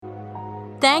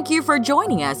Thank you for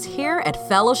joining us here at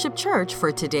Fellowship Church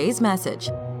for today's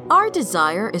message. Our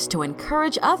desire is to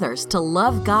encourage others to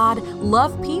love God,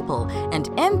 love people, and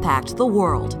impact the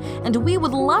world. And we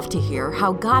would love to hear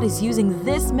how God is using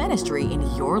this ministry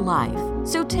in your life.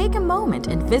 So take a moment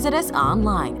and visit us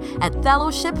online at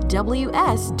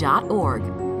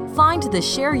fellowshipws.org. Find the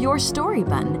Share Your Story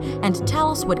button and tell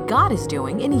us what God is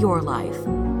doing in your life.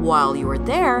 While you are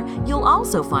there, you'll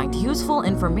also find useful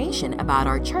information about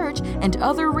our church and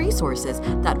other resources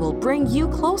that will bring you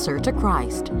closer to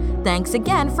Christ. Thanks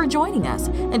again for joining us,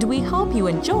 and we hope you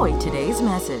enjoy today's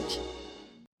message.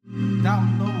 Thou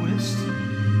knowest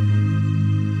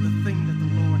the thing that the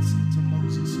Lord said to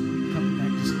Moses. Come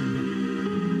back just a little bit.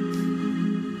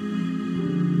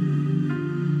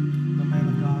 The man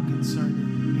of God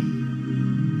concerning me,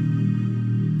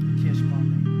 Kadesh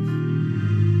Barnea.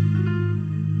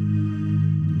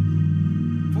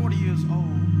 40 years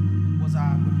old was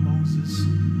I when Moses,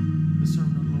 the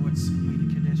servant of the Lord, sent me to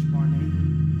Kadesh Barnea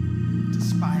to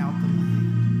spy out the land.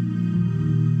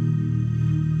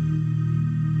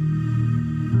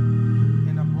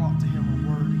 And I brought to him a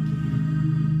word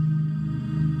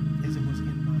again, as it was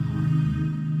in my heart.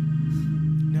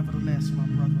 Nevertheless, my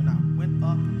brethren, I went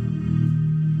up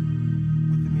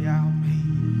with the meal made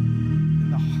in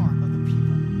the heart of the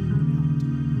people who knelt.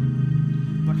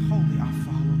 But wholly I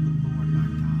followed the Lord my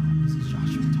God. This is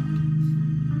Joshua talking.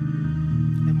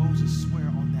 And Moses swore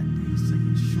on that day,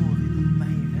 saying, surely the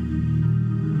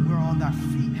land whereon thy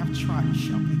feet have trodden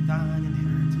shall be thine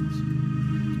inheritance,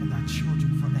 and thy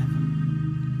children forever,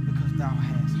 because thou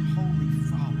hast wholly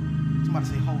followed. Somebody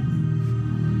say, wholly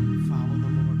follow the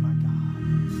Lord my God.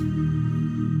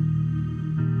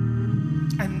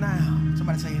 And now,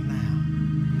 somebody say, and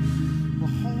now,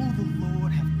 behold, the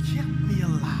Lord hath kept me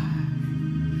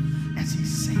alive, as he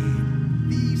said,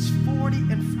 these 40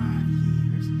 and 5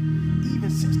 years, even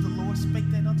since the Lord spake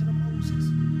that unto the Moses,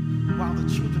 while the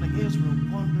children of Israel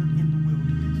wandered in the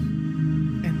wilderness.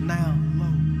 And now, lo,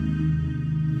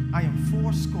 I am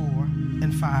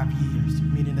 85 years,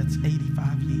 meaning that's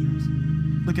 85 years.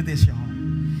 Look at this, y'all.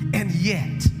 And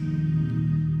yet,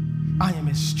 I am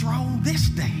as strong this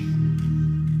day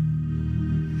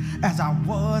as I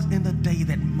was in the day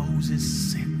that Moses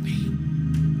sent me.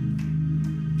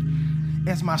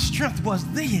 As my strength was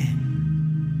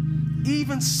then,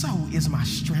 even so is my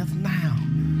strength now.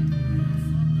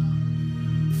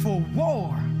 For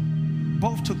war,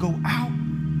 both to go out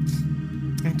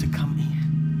and to come in.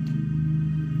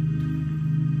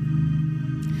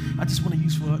 I just want to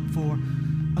use for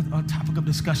a topic of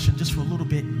discussion just for a little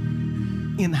bit,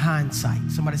 in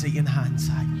hindsight. Somebody say, in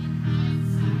hindsight.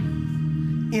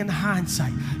 In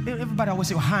hindsight. Everybody always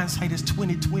say, well, hindsight is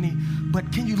 20/20,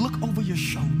 but can you look over your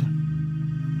shoulder?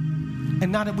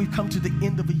 And now that we've come to the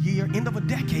end of a year, end of a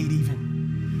decade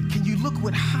even, can you look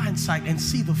with hindsight and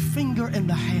see the finger and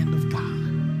the hand of God?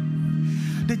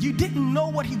 That you didn't know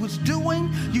what he was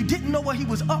doing. You didn't know what he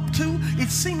was up to. It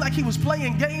seemed like he was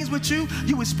playing games with you.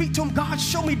 You would speak to him, God,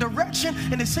 show me direction.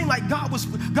 And it seemed like God was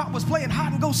playing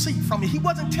hide and go seek from you. He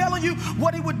wasn't telling you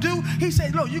what he would do. He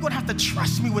said, look, you're going to have to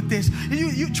trust me with this.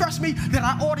 You trust me that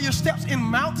I order your steps in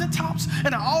mountaintops,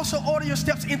 and I also order your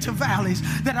steps into valleys,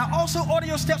 that I also order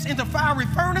your steps into fiery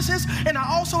furnaces, and I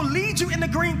also lead you in the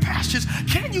green pastures.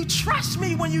 Can you trust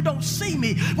me when you don't see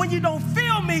me, when you don't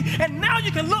feel me? And now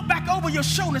you can look back over your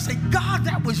shoulder and say, God,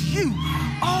 that was you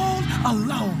all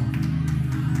alone.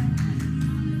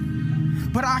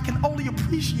 But I can only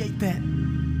appreciate that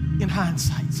in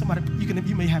hindsight. Somebody,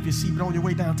 you may have your seat, but on your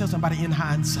way down, tell somebody, in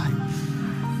hindsight.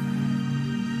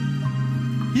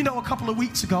 You know, a couple of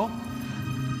weeks ago,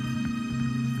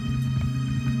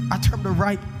 I turned the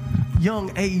right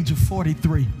young age of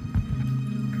 43.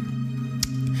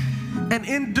 And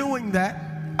in doing that,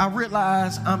 I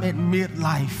realize I'm at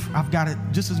midlife. I've got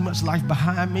just as much life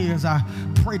behind me as I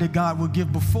pray that God will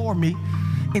give before me.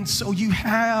 And so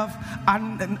I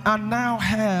now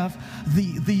have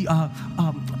the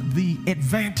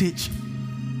advantage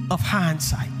of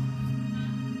hindsight.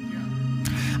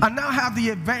 I now have the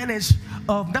advantage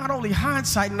of not only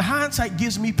hindsight, and hindsight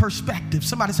gives me perspective.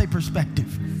 Somebody say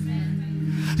perspective.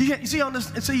 You see,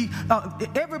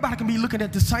 everybody can be looking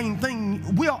at the same thing.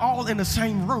 We are all in the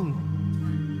same room.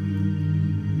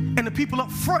 And the people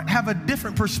up front have a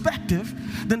different perspective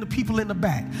than the people in the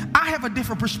back. I have a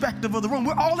different perspective of the room.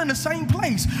 We're all in the same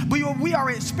place, but we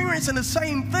are experiencing the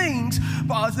same things,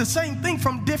 the same thing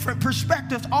from different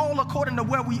perspectives, all according to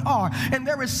where we are. And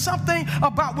there is something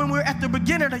about when we're at the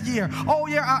beginning of the year. Oh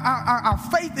yeah, our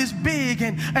faith is big,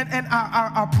 and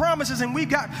our promises, and we've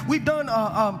done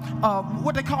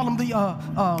what they call them, the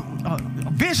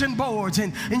vision boards,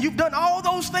 and you've done all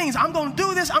those things. I'm going to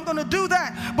do this, I'm going to do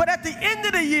that. But at the end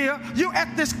of the year, you're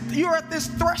at this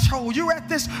threshold, you're at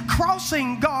this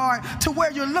crossing guard to where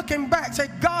you're looking back, say,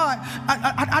 God,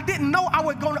 I didn't know I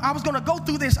was going to go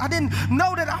through this. I didn't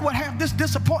know that I would have this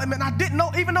disappointment. I didn't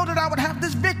even know that I would have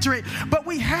this victory. But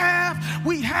we have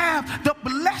the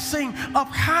blessing of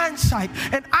hindsight.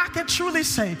 And I can truly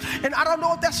say, and I don't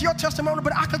know if that's your testimony,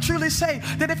 but I can truly say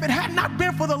that if it had not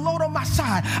been for the Lord on my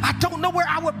side, I don't know where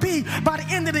I would be by the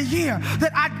end of the year.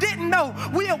 That I didn't know.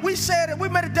 We said, and we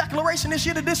made a declaration this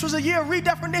year that this was a year of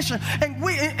redefinition.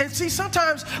 And see,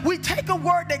 sometimes we take a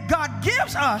word that God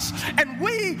gives us, and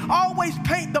we always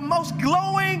paint the most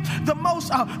glowing, the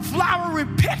most flowery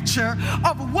picture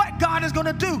of what God is going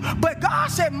to do. But God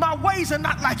said, my ways are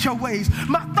not like your ways.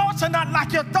 My thoughts are not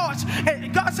like your thoughts.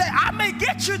 And God said, I may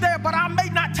get you there, but I may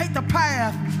not take the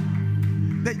path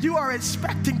that you are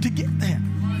expecting to get there.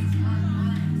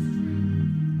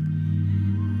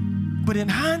 But in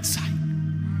hindsight,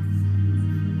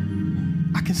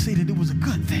 I can say that it was a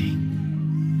good thing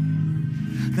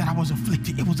that I was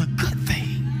afflicted. It was a good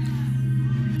thing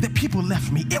that people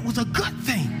left me. It was a good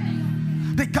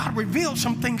thing that God revealed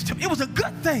some things to me. It was a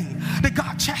good thing that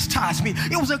God chastised me.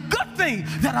 It was a good thing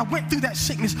that I went through that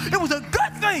sickness. It was a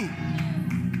good thing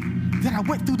that I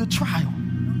went through the trial.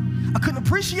 I couldn't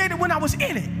appreciate it when I was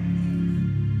in it.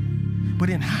 But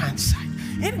in hindsight,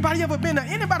 anybody ever been there?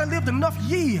 Anybody lived enough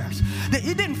years that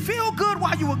it didn't feel good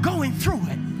while you were going through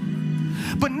it?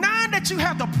 But now that you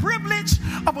have the privilege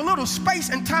of a little space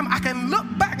and time, I can look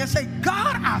back and say,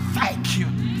 God, I thank you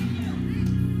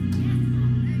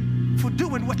for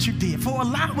doing what you did, for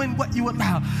allowing what you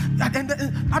allowed. And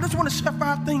I just want to share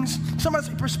 5 things. Somebody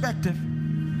say perspective.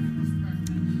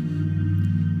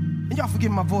 And y'all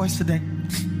forgive my voice today.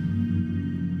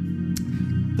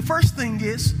 The first thing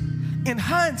is, in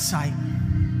hindsight,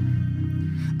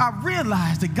 I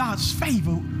realized that God's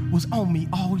favor was on me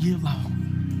all year long.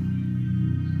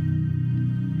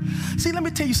 See, let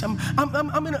me tell you something. I'm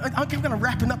going to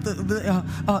wrapping up the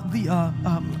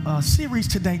series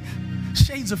today,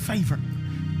 Shades of Favor.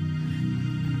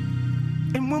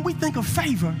 And when we think of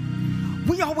favor,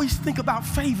 we always think about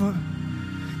favor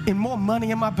in more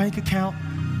money in my bank account,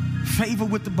 favor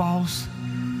with the boss,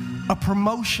 a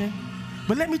promotion.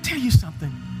 But let me tell you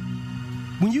something.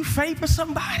 When you favor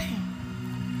somebody,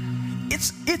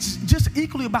 it's just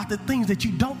equally about the things that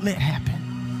you don't let happen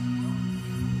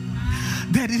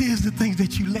that it is the things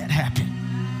that you let happen.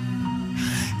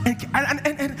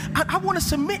 And I want to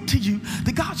submit to you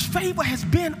that God's favor has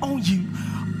been on you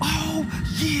all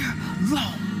year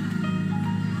long.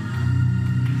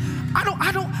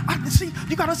 See,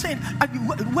 you got to say,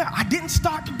 well, I didn't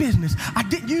start the business.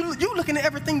 You looking at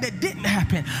everything that didn't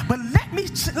happen. But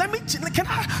can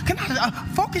I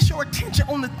focus your attention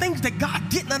on the things that God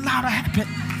didn't allow to happen?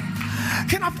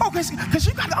 Can I focus? Because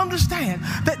you got to understand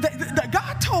that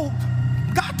God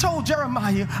told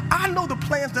Jeremiah, I know the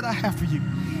plans that I have for you.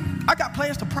 I got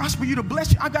plans to prosper you, to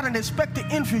bless you. I got an expected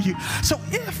end for you. So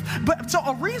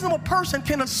a reasonable person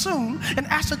can assume and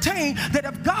ascertain that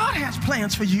if God has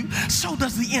plans for you, so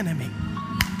does the enemy.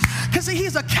 Because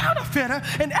he's a counterfeiter,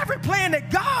 and every plan that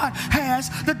God has,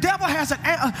 the devil has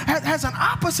an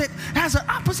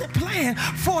opposite plan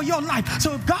for your life.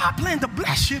 So if God planned to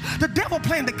bless you, the devil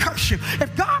planned to curse you.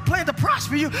 If God planned to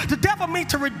prosper you, the devil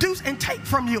means to reduce and take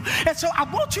from you. And so I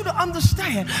want you to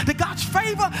understand that God's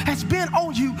favor has been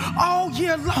on you all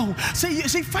year long. See,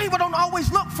 favor don't always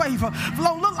look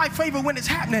like favor when it's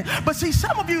happening. But see,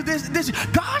 some of you,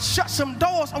 God shut some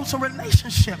doors on some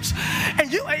relationships,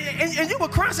 and you were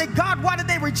crying and say, God, why did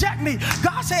they reject me?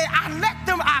 God said,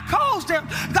 I caused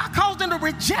them to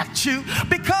reject you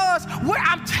because where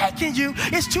I'm taking you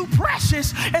is too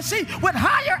precious. And see, with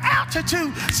higher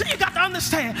altitude, you got to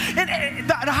understand, and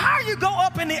the higher you go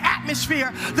up in the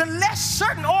atmosphere, the less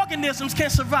certain organisms can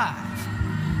survive.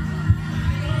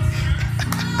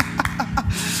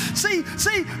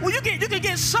 Well, you can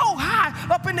get so high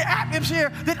up in the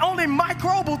atmosphere that only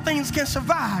microbial things can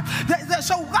survive.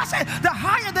 So I said, the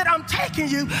higher that I'm taking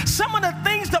you, some of the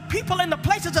things, the people and the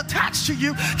places attached to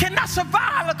you cannot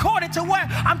survive according to where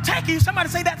I'm taking you. Somebody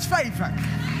say that's favor.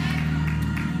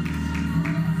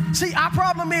 See, our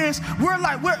problem is we're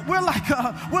like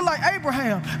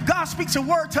Abraham. God speaks a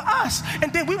word to us,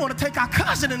 and then we want to take our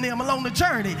cousin and them along the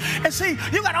journey. And see,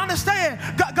 you got to understand,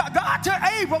 God told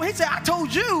Abram, he said, I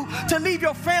told you to leave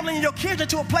your family and your kids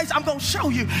to a place I'm going to show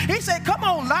you. He said, come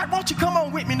on, Lot, won't you come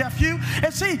on with me, nephew?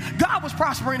 And see, God was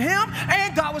prospering him,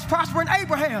 and God was prospering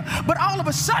Abraham. But all of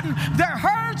a sudden, their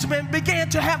herdsmen began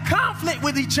to have conflict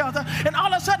with each other, and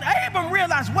all of a sudden, Abram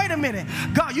realized, wait a minute,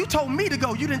 God, you told me to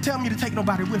go. You didn't tell me to take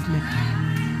nobody with me.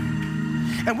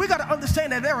 And we got to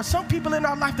understand that there are some people in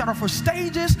our life that are for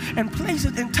stages and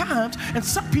places and times, and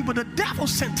some people the devil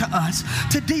sent to us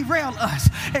to derail us.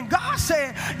 And God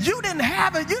said, you didn't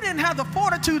have it. You didn't have the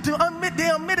fortitude to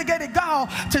the unmitigated gall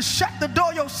to shut the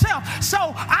door yourself. So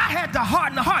I had to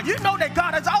harden the heart. You know that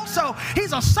God is also,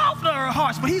 he's a softener of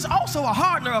hearts, but he's also a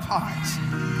hardener of hearts.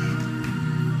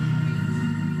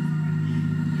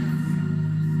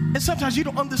 And sometimes you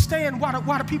don't understand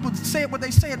why the people said what they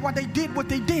said, why they did what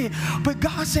they did. But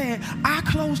God said, I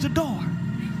closed the door.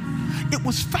 It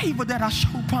was favor that I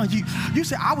showed upon you. You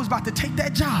said, I was about to take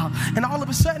that job. And all of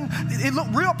a sudden, it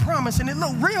looked real promising. It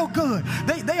looked real good.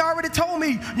 They already told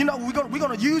me, you know, we're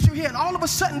going to use you here. And all of a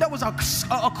sudden, there was a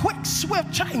quick,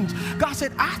 swift change. God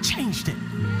said, I changed it.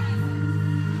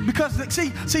 Because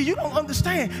see, you don't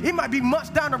understand. It might be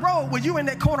months down the road where you in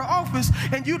that corner office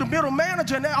and you the middle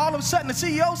manager, and then all of a sudden the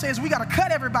CEO says we got to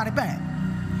cut everybody back.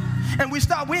 And we ain't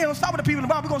gonna stop with the people in the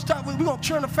bottom. We're gonna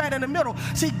churn the fat in the middle.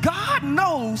 See, God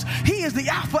knows He is the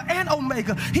Alpha and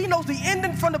Omega. He knows the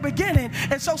ending from the beginning.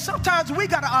 And so sometimes we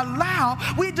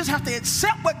just have to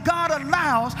accept what God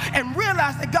allows and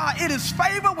realize that God, it is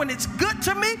favor when it's good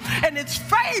to me, and it's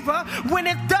favor when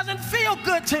it doesn't feel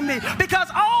good to me. Because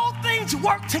all things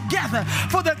work together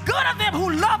for the good of them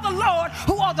who love the Lord,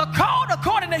 who are the called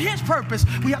according to His purpose.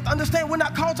 We have to understand we're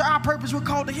not called to our purpose, we're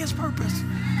called to His purpose.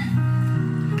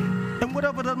 And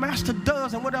whatever the master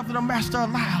does and whatever the master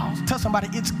allows, tell somebody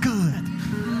it's good.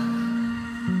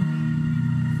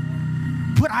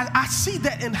 But I see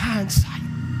that in hindsight.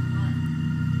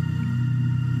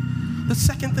 The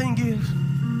second thing is,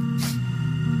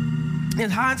 in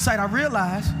hindsight, I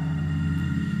realized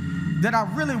that I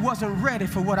really wasn't ready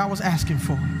for what I was asking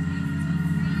for.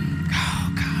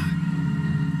 Oh, God.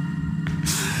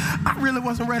 I really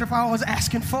wasn't ready for what I was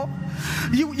asking for.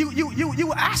 You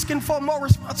were asking for more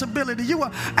responsibility. You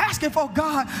were asking for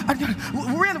God.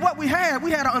 Really what we had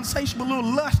an insatiable little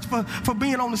lust for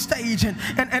being on the stage and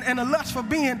a lust for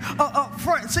being up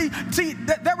front. See,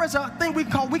 there is a thing we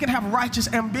can have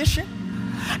righteous ambition.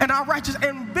 And our righteous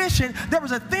ambition, there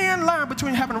is a thin line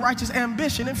between having righteous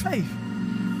ambition and faith.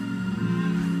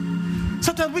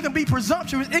 Sometimes we can be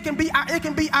presumptuous. It can be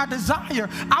our desire.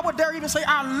 I would dare even say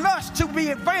our lust to be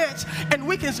advanced, and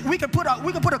we can put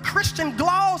a Christian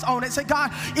gloss on it. Say,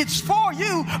 God, it's for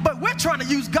you, but we're trying to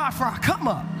use God for our come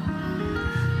up.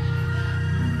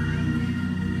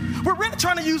 We're really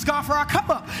trying to use God for our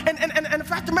come up. And the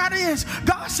fact of the matter is,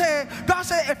 God said,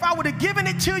 if I would have given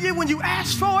it to you when you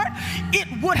asked for it, it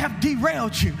would have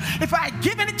derailed you. If I had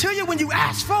given it to you when you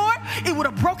asked for it, it would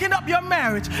have broken up your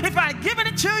marriage. If I had given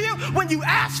it to you when you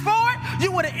asked for it,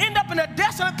 you would have ended up in a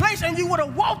desolate place and you would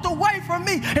have walked away from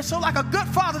me. And so like a good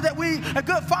father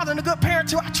and a good parent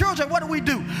to our children, what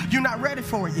do? You're not ready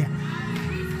for it yet.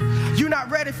 You're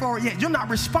not ready for it yet. You're not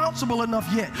responsible enough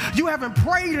yet. You haven't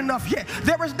prayed enough yet.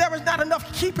 There is not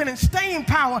enough keeping and staying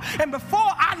power. And before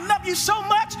I love you so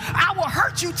much, I will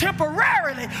hurt you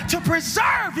temporarily to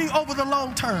preserve you over the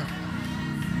long term.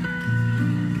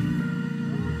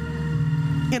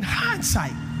 In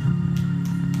hindsight,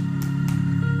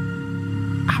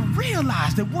 I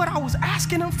realized that what I was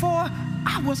asking him for,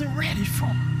 I wasn't ready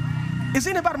for. Is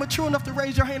anybody mature enough to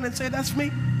raise your hand and say, that's me?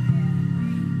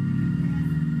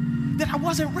 That I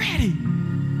wasn't ready.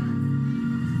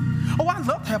 Oh, I'd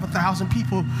love to have 1,000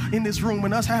 people in this room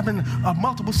and us having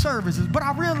multiple services, but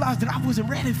I realized that I wasn't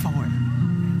ready for it.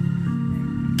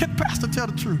 Can the pastor tell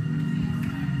the truth?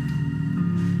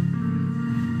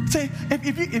 Say,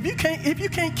 if you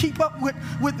can't keep up with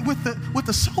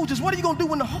the soldiers, what are you gonna do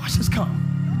when the horses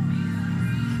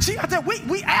come? See, I said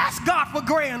we ask God for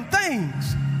grand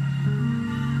things,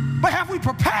 but have we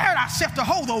prepared ourselves to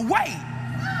hold the weight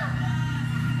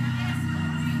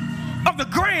of the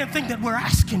grand thing that we're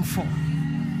asking for?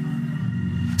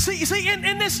 See,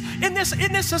 in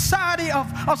this society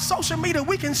of social media,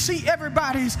 we can see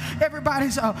everybody's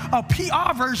a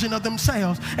PR version of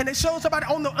themselves, and they show somebody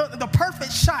on the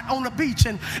perfect shot on the beach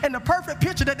and the perfect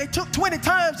picture that they took 20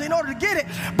 times in order to get it.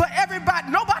 But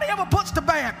nobody ever puts the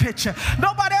bad picture.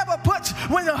 Nobody ever puts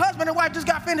when the husband and wife just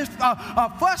got finished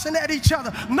fussing at each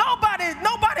other. Nobody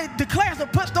declares or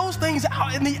puts those things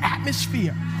out in the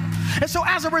atmosphere. And so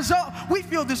as a result, we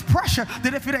feel this pressure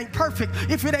that if it ain't perfect,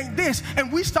 if it ain't this,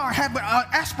 and we start having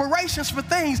aspirations for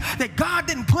things that God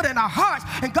didn't put in our hearts.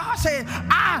 And God said,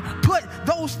 I put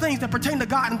those things that pertain to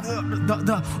God and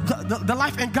the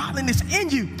life and godliness in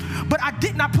you. But I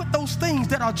did not put those things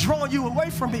that are drawing you away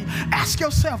from me. Ask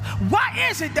yourself, why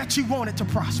is it that you want it to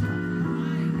prosper?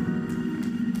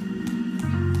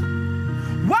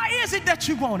 Why is it that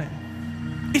you want it?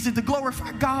 Is it to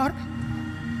glorify God?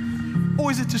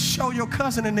 Or is it to show your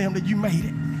cousin and them that you made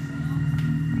it?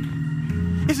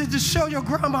 Is it to show your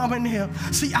grandmama and them,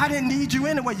 see, I didn't need you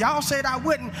anyway. Y'all said I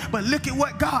wouldn't, but look at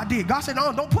what God did. God said,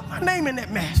 no, don't put my name in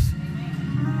that mess.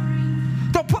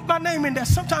 Don't put my name in there.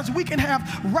 Sometimes we can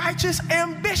have righteous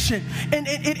ambition, and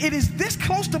it is this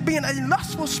close to being a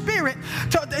lustful spirit.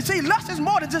 See, lust is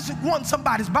more than just wanting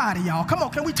somebody's body, y'all. Come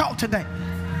on, can we talk today?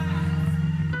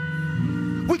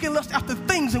 We can lust after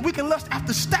things, and we can lust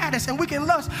after status, and we can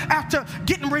lust after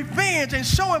getting revenge and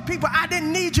showing people I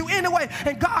didn't need you anyway.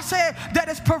 And God said that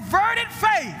it's perverted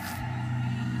faith.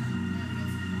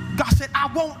 God said, I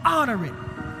won't honor it.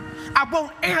 I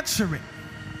won't answer it.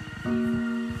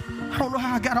 I don't know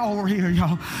how I got over here,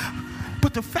 y'all.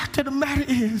 But the fact of the matter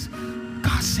is,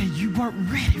 God said you weren't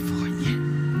ready for it yet.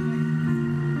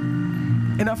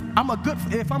 And if I'm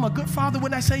a good father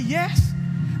when I say yes,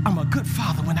 I'm a good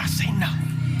father when I say no.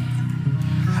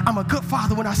 I'm a good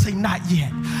father when I say not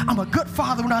yet. I'm a good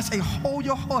father when I say hold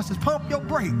your horses, pump your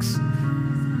brakes.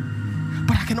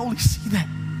 But I can only see that.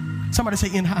 Somebody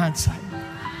say in hindsight.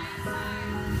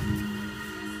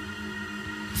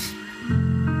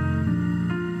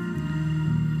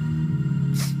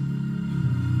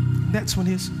 Next one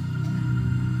is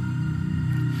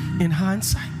in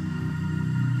hindsight.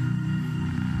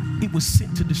 It was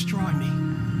sent to destroy me,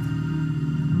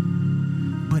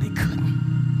 but it couldn't.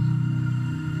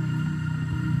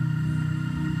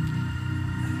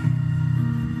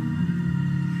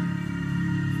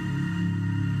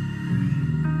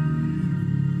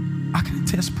 I can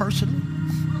attest personally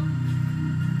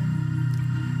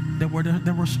there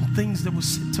were some things that were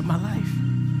sent to my life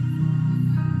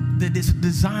that its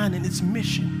design and its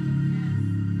mission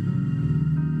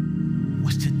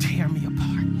was to tear me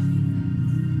apart.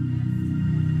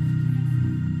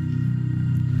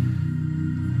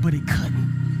 But it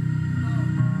couldn't.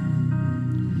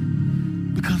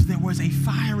 Because there was a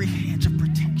fiery hedge of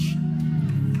protection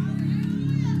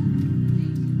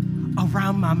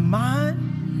around my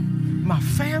mind, my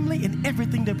family, and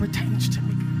everything that pertains to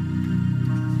me.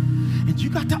 And you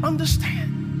got to understand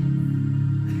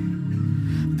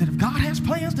that if God has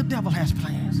plans, the devil has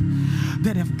plans.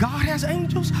 That if God has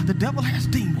angels, the devil has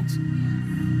demons.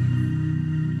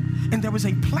 And there is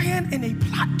a plan and a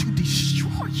plot to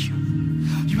destroy you.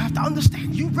 You have to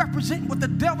understand you represent what the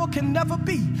devil can never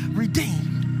be, redeemed.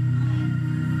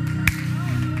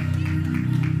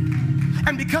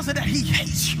 And because of that, he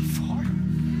hates you for it.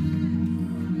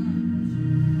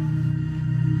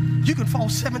 You can fall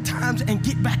 7 times and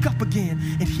get back up again,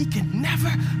 and he can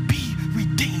never be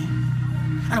redeemed.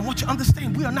 And I want you to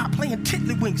understand, we are not playing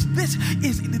tiddlywinks. This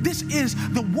is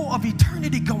the war of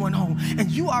eternity going on. And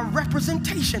you are a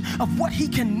representation of what he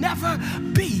can never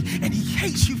be. And he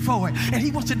hates you for it. And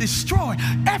he wants to destroy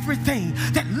everything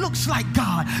that looks like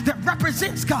God, that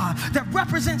represents God, that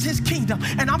represents his kingdom.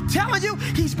 And I'm telling you,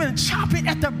 he's been chomping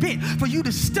at the bit for you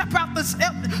to step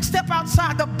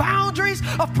outside the boundaries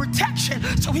of protection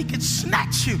so he can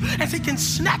snatch you, as he can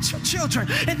snatch your children,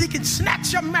 and he can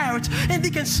snatch your marriage, and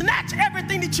he can snatch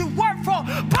everything that you work for,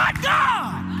 but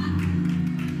God.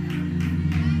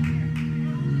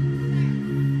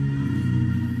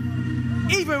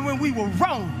 Even when we were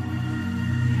wrong,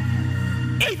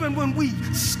 even when we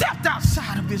stepped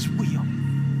outside of his will,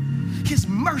 his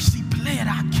mercy pled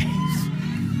our case.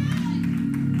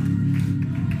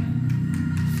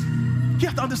 You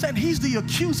have to understand, he's the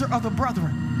accuser of the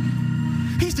brethren.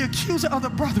 He's the accuser of the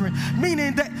brethren,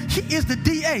 meaning that he is the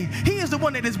DA. He is the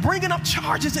one that is bringing up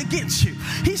charges against you.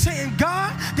 He's saying,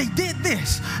 God, they did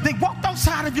this. They walked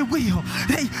outside of your will.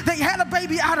 They had a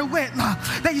baby out of wedlock.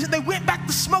 They went back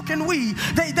to smoking weed.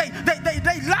 They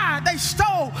lied. They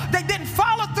stole. They didn't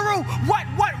follow through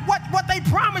what they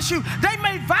promised you. They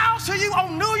made vows to you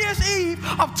on New Year's Eve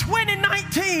of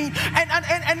 2019,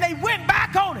 and they went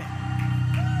back on it.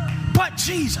 But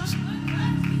Jesus,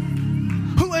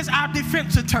 who is our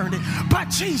defense attorney, but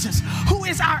Jesus, who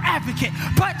is our advocate,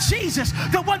 but Jesus,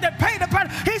 the one that paid the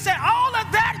price. He said, all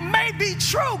of that may be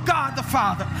true, God the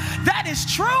Father. That is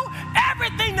true.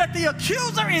 Everything that the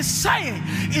accuser is saying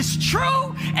is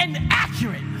true and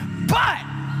accurate. But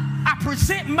I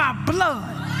present my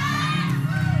blood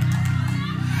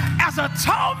as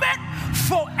atonement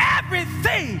for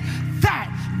everything that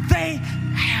they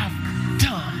have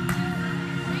done.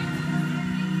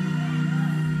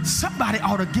 Somebody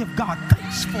ought to give God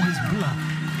thanks for his blood.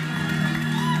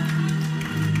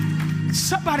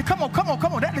 Somebody, come on.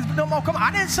 That is no more. Come on.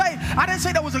 I didn't say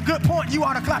that was a good point. You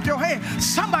ought to clap your hand.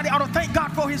 Somebody ought to thank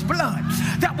God for his blood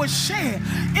that was shed.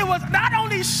 It was not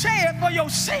only shed for your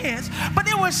sins, but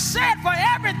it was shed for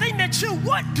everything that you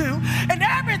would do and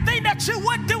everything that you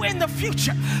would do in the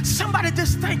future. Somebody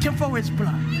just thank him for his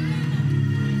blood.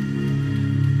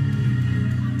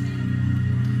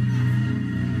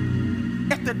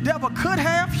 If the devil could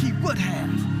have, he would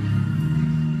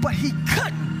have. But he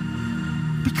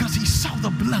couldn't, because he saw the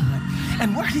blood.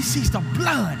 And where he sees the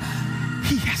blood,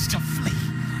 he has to flee.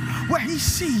 Where he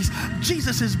sees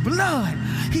Jesus' blood,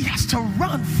 he has to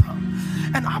run from.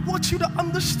 And I want you to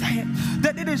understand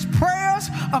that it is prayers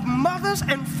of mothers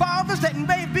and fathers that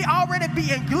may be already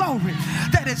be in glory,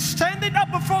 that is standing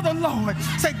up before the Lord.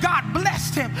 Say, God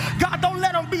bless them. God, don't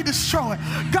let them be destroyed.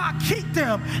 God, keep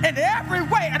them in every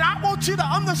way. And I want you to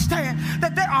understand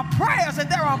that there are prayers and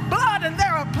there are blood and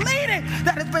there are pleading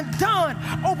that has been done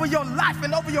over your life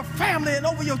and over your family and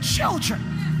over your children.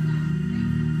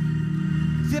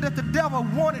 See, that the devil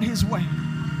wanted his way,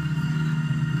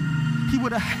 he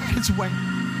would have had his way,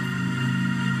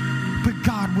 but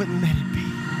God wouldn't let it be.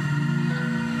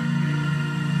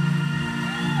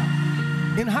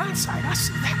 In hindsight, I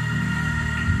see that.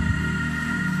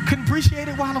 Couldn't appreciate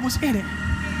it while I was in it.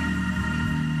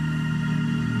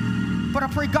 But I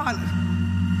pray, God,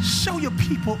 show your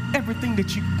people everything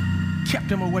that you kept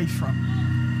them away from.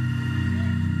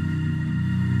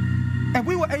 And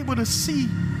we were able to see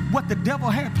what the devil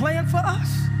had planned for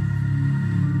us.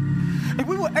 And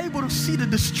we were able to see the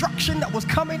destruction that was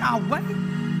coming our way.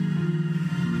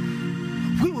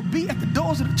 We would be at the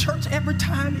doors of the church every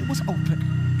time it was open.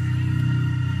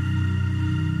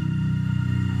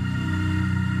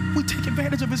 We take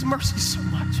advantage of his mercy so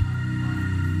much.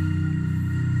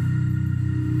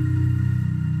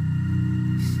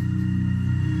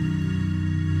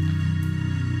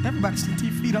 Everybody stand to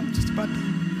your feet. I'm just about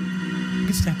to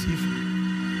get stand to your feet.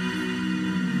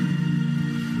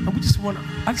 And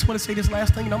I just want to say this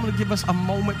last thing, and I'm going to give us a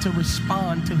moment to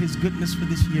respond to his goodness for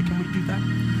this year. Can we do that?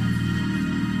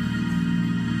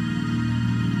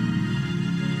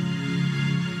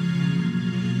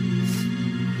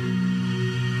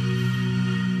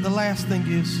 The last thing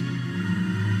is,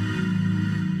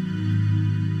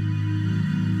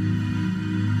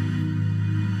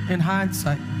 in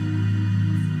hindsight,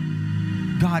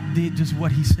 God did just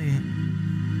what he said.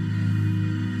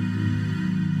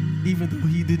 Even though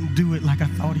he didn't do it like I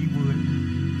thought he would.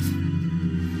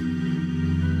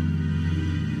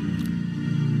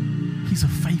 He's a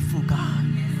faithful God.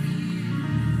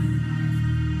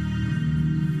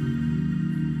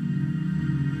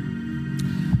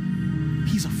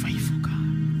 He's a faithful God.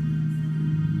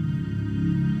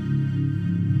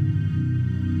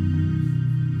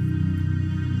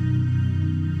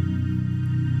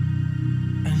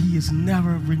 And he has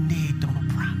never reneged on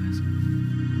a promise.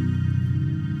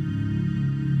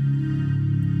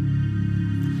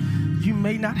 You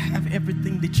may not have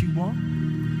everything that you want.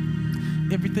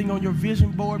 Everything on your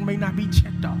vision board may not be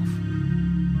checked off.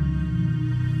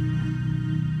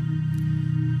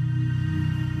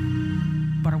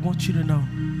 But I want you to know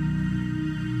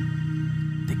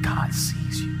that God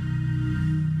sees you.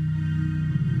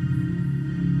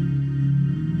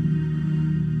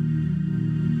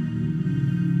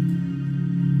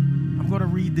 I'm going to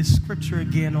read this scripture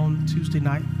again on Tuesday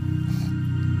night.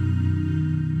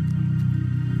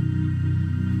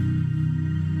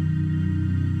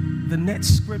 The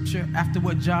next scripture after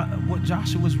what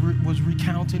Joshua was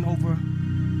recounting over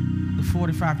the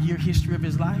 45-year history of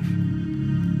his life,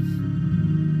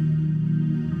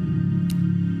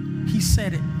 he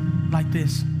said it like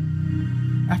this.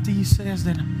 After he says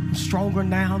that I'm stronger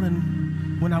now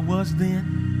than when I was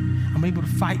then, I'm able to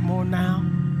fight more now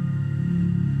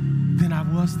than I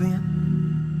was then.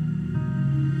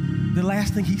 The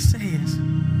last thing he says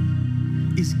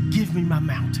is, give me my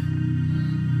mountain.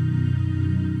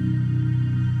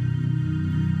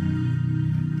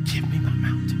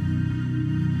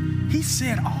 He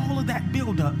said all of that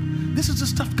buildup. This is the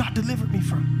stuff God delivered me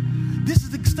from. This is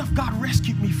the stuff God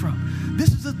rescued me from. This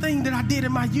is the thing that I did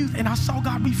in my youth, and I saw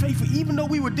God be faithful. Even though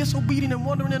we were disobedient and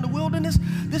wandering in the wilderness,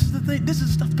 this is the thing. This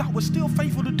is the stuff God was still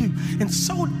faithful to do. And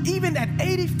so even at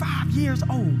 85 years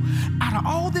old, out of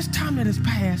all this time that has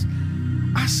passed,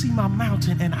 I see my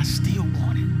mountain and I still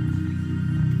want it.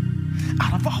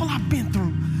 out of all I've been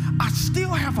through, I still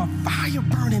have a fire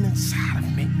burning inside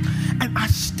of me. And I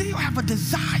still have a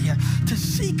desire to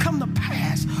see come to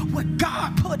pass what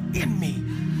God put in me.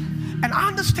 And I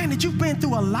understand that you've been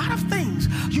through a lot of things.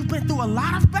 You've been through a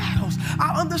lot of battles.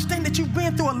 I understand that you've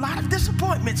been through a lot of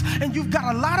disappointments, and you've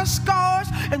got a lot of scars,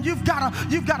 and you've got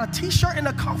a t-shirt and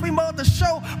a coffee mug to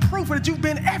show proof that you've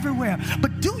been everywhere.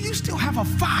 But do you still have a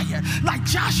fire like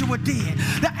Joshua did?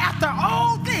 That after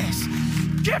all this,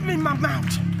 give me my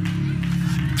mountain.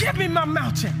 Give me my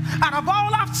mountain. Out of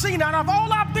all I've seen, out of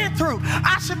all I've been through,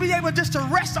 I should be able just to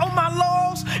rest on my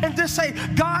laurels and just say,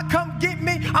 God, come get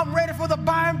me. I'm ready for the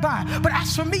by and by. But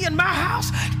as for me and my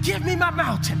house, give me my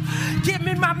mountain. Give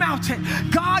me my mountain.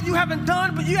 God, you haven't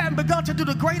begun to do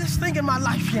the greatest thing in my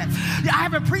life yet. I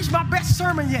haven't preached my best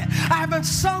sermon yet. I haven't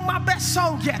sung my best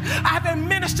song yet. I haven't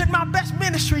ministered my best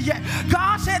ministry yet.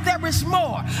 God said there is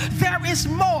more. There is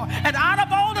more. And out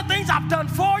of all the things I've done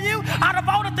for you, out of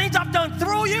all the things I've done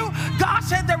through you, God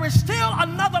said there is still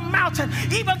another mountain.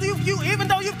 Even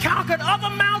though you've conquered other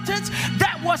mountains,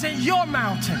 that wasn't your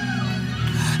mountain.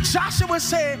 Joshua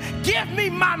said, give me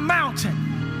my mountain.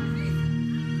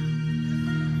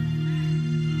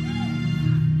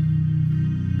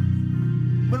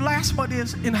 But the last one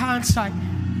is, in hindsight,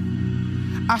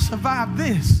 I survived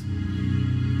this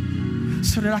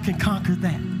so that I can conquer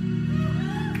that.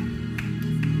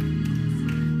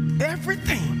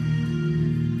 Everything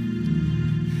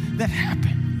that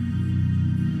happened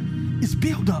is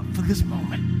built up for this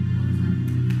moment.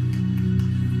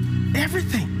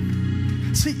 Everything.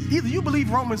 See, either you believe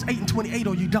Romans 8:28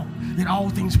 or you don't, that all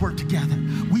things work together.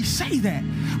 We say that.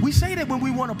 We say that when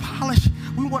we want to polish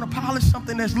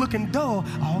something that's looking dull,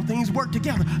 all things work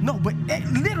together. No, but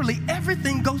literally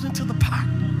everything goes into the pot.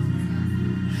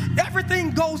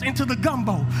 Everything goes into the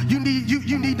gumbo. You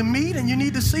need the meat, and you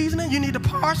need the seasoning, you need the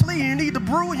parsley, and you need the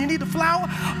brew, and you need the flour.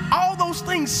 All those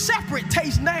things separate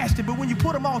taste nasty, but when you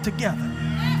put them all together,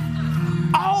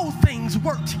 all things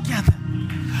work together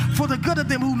for the good of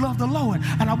them who love the Lord.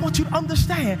 And I want you to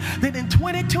understand that in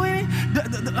 2020,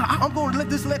 I'm going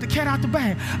to let the cat out the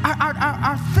bag.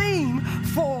 Our theme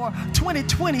for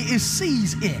 2020 is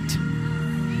seize it.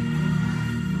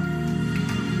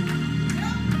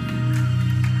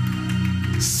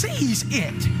 Seize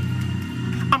it.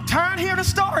 I'm tired of hearing the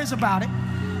stories about it.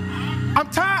 I'm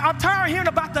tired of hearing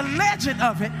about the legend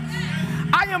of it.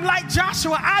 I am like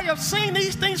Joshua. I have seen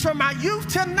these things from my youth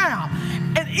till now.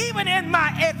 And even in my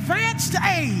advanced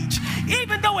age,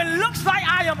 even though it looks like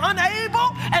I am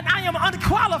unable and I am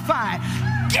unqualified,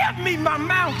 give me my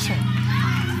mountain.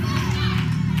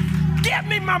 Give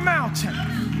me my mountain.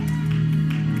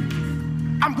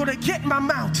 I'm going to get my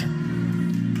mountain.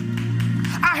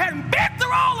 I hadn't been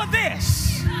through all of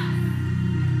this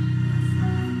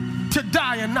to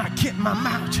die and not get my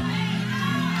mountain.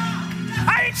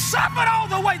 I ain't suffered all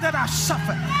the way that I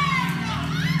suffered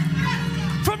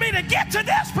for me to get to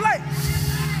this place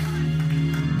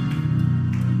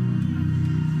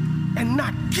and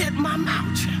not get my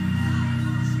mountain.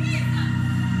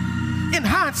 In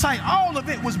hindsight, all of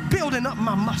it was building up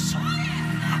my muscle.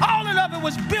 All of it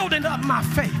was building up my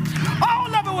faith.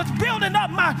 All of it was building up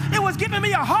it was giving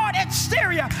me a hard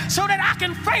exterior so that I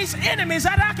can face enemies,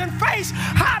 that I can face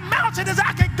high mountains, as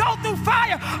I can go through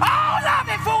fire. All of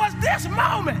it for was this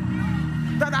moment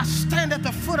that I stand at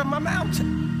the foot of my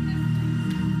mountain.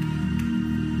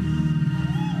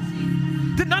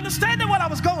 Didn't understand it while I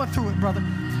was going through it, brother.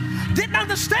 Didn't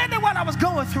understand it while I was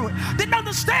going through it. Didn't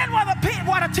understand why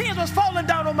the tears was falling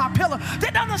down on my pillow.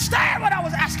 Didn't understand what I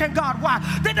was asking God why.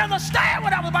 Didn't understand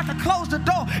when I was about to close the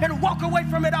door and walk away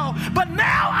from it all. But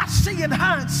now I see in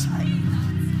hindsight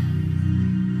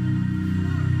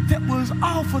that was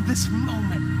all for this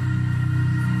moment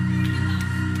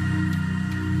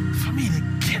for me to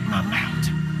get my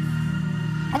mountain.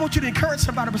 I want you to encourage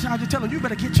somebody beside you, tell them, you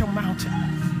better get your mountain.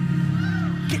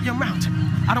 Get your mountain.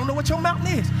 I don't know what your mountain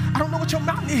is. I don't know what your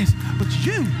mountain is. But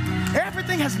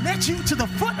everything has led you to the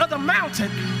foot of the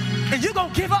mountain, and you're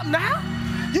going to give up now?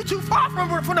 You're too far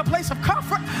from the place of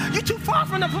comfort. You're too far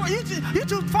from you're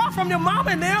too far from your mom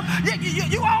and them.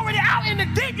 You already out in the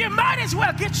deep. You might as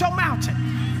well get your mountain.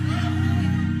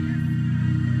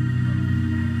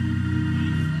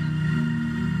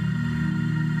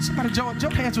 Somebody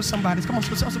jump hands with somebody. Come on,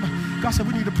 somebody. God said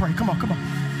we need to pray. Come on.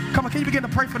 Come on, can you begin to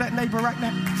pray for that neighbor right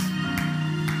now?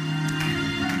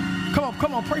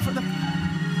 Come on, pray for them.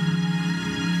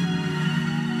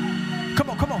 Come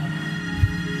on.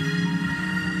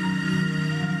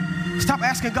 Stop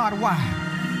asking God why.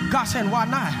 God said, why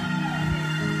not?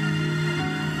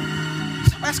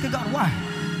 Stop asking God why.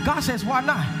 God says, why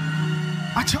not?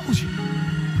 I chose you.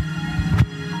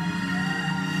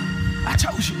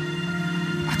 told you.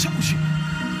 I told you.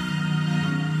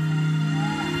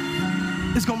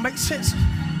 It's going to make sense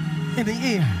in the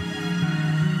end.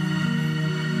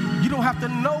 You don't have to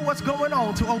know what's going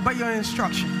on to obey your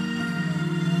instruction.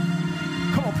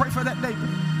 Come on, pray for that neighbor.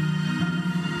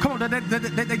 Come on,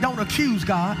 that they don't accuse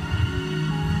God.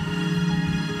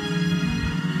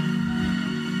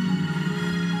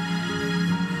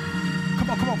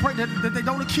 Come on, pray that they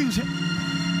don't accuse him.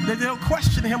 That they don't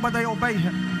question him, but they obey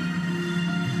him.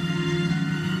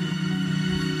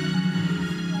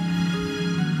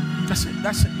 That's it,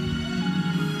 that's it.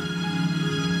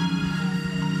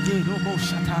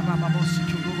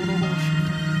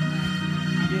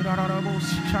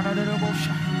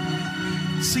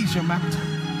 Seize your mountain.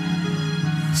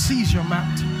 Seize your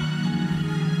mountain.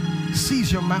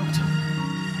 Seize your mountain.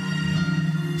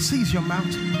 Seize your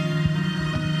mountain.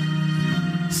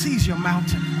 Seize your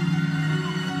mountain.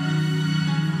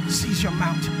 Seize your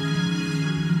mountain.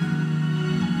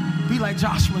 Be like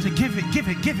Joshua. Say, give it, give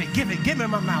it, give it, give it. Give me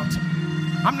my mountain.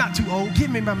 I'm not too old. Give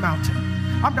me my mountain.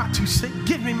 I'm not too sick.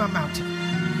 Give me my mountain.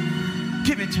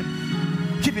 Give it to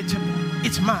me. Give it to me.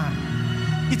 It's mine.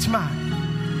 It's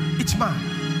mine. It's mine.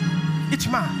 It's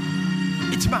mine.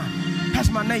 It's mine. Has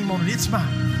my name on it. It's mine.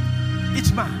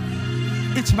 It's mine.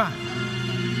 It's mine.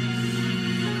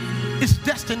 It's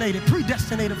destinated,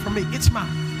 predestinated for me. It's mine.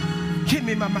 Give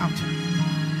me my mountain.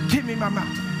 Give me my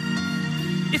mountain.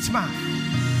 It's mine.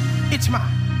 It's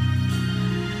mine.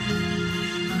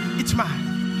 It's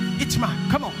mine. It's mine.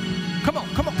 Come on. Come on.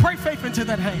 Come on. Pray faith into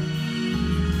that hand.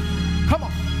 Come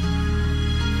on.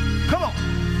 Come on.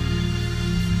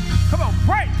 Come on.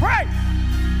 Pray. Pray.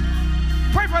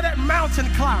 Pray for that mountain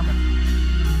climber.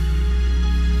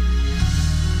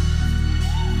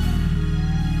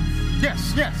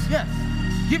 Yes, yes, yes.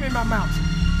 Give me my mountain.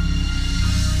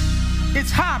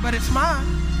 It's high, but it's mine.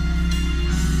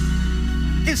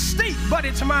 It's steep, but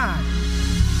it's mine.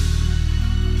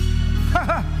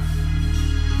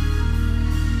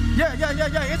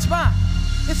 Yeah. It's mine.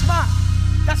 It's mine.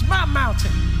 That's my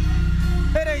mountain.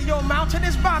 It ain't your mountain.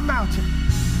 It's my mountain.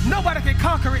 Nobody can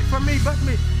conquer it for me but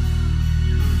me.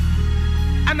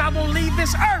 And I won't leave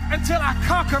this earth until I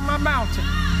conquer my mountain.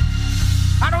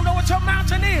 I don't know what your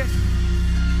mountain is,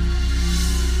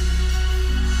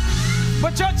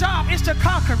 but your job is to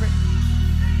conquer it.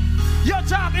 Your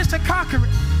job is to conquer it.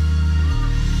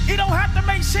 It don't have to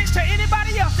make sense to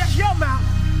anybody else. That's your mountain.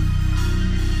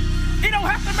 It don't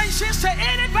have to make sense to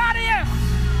anybody else.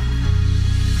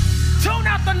 Tune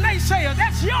out the naysayer.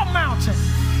 That's your mountain.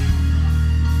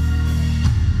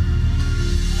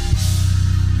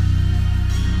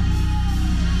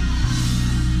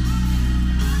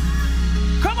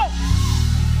 Come on.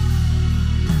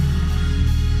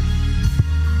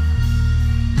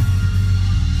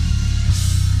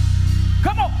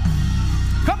 Come on.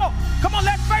 Come on. Come on,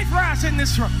 let faith rise in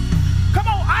this room. Come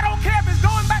on, I don't care if it's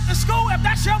going back to school. If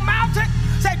that's your mountain,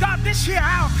 say, God, this year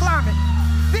I'll climb it.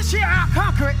 This year I'll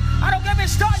conquer it. I don't care if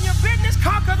it's starting your business,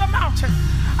 conquer the mountain.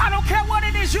 I don't care what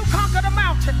it is, you conquer the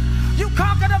mountain. You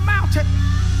conquer the mountain.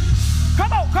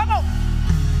 Come on, come on.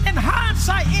 In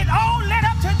hindsight, it all led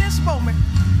up to this moment.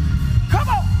 Come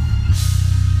on.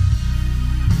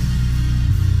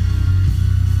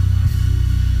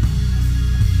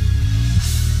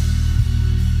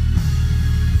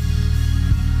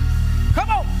 Come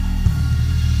on.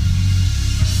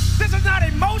 This is not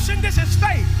emotion, this is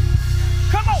faith.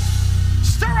 Come on.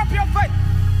 Stir up your faith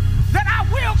that I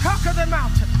will conquer the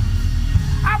mountain.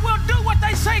 I will do what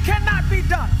they say cannot be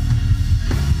done.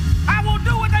 I will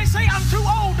do what they say I'm too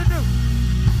old to do.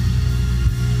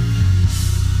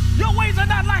 Your ways are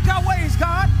not like our ways,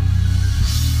 God.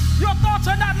 Your thoughts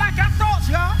are not like our thoughts,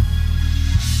 God.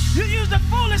 You use the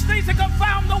foolish things to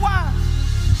confound the wise.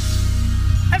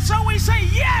 And so we say,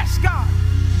 yes, God.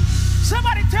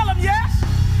 Somebody tell them yes.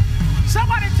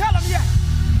 Somebody tell them yes.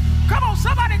 Come on,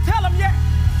 somebody tell them yes.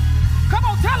 Come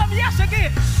on, tell them yes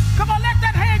again. Come on, let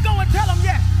that hand go and tell them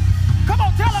yes. Come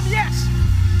on, tell them yes.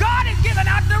 God is giving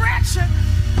out direction.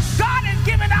 God is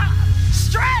giving out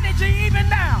strategy even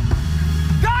now.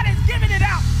 God is giving it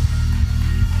out.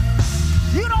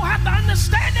 You don't have to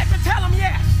understand it to tell them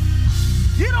yes.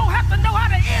 You don't have to know how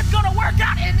the end's going to work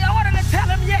out in order to tell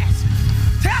them yes.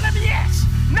 Tell him yes.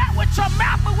 Not with your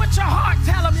mouth, but with your heart,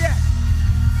 tell him yes.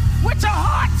 With your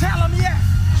heart, tell him yes.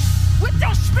 With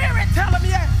your spirit, tell him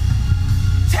yes.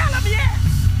 Tell him yes.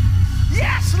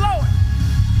 Yes, Lord.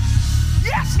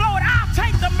 Yes, Lord, I'll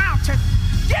take the mountain.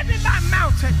 Give me my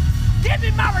mountain. Give me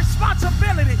my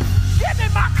responsibility. Give me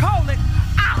my calling.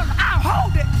 I'll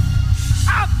hold it.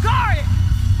 I'll guard it.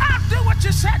 I'll do what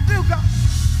you said do, God.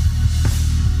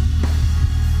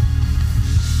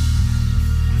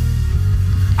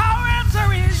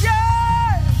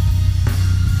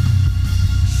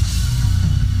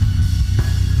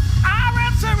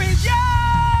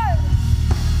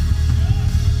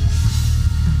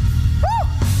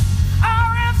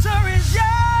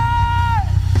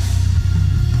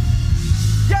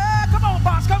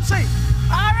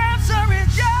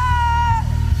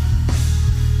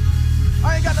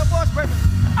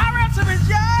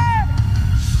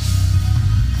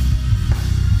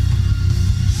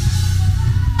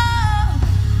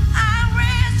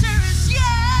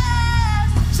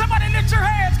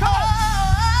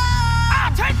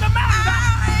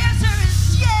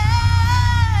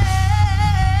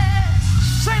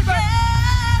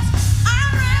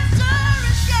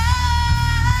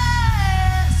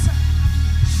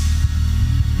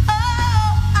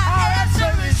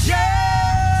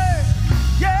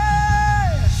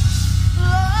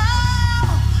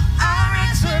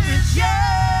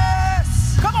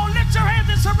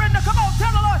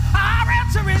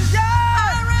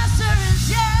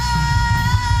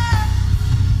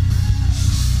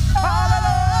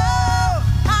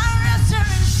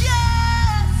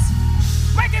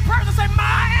 make it personal. Say,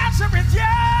 my answer is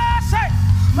yes. Say,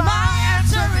 my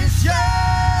answer is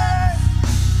yes.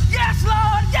 Yes,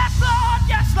 Lord. Yes, Lord.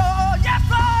 Yes, Lord. Yes,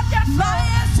 Lord. Yes, Lord. My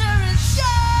answer is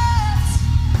yes.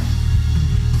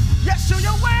 Yes to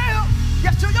your will.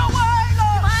 Yes to your way,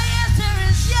 Lord. My answer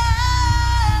is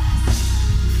yes.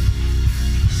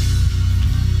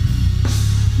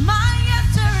 My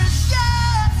answer is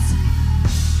yes.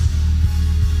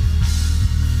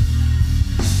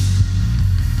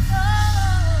 Oh.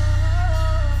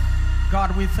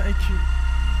 God, we thank you.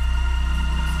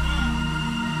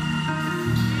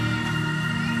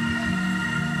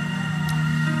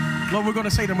 Lord, we're going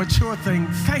to say the mature thing.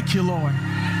 Thank you, Lord,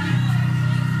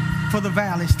 for the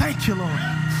valleys. Thank you, Lord,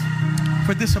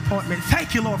 for disappointment.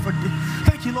 Thank you, Lord,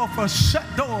 for shut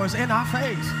doors in our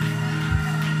face.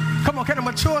 Come on, can a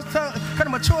mature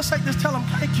say this? Tell them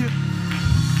thank you.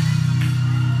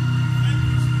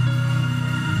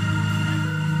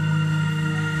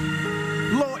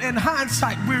 Lord, in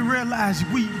hindsight, we realize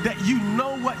that you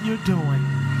know what you're doing.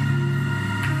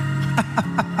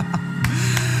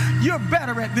 You're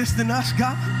better at this than us,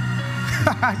 God.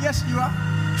 Yes, you are.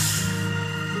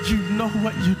 You know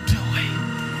what you're doing.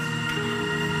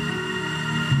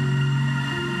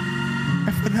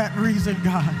 And for that reason,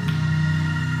 God,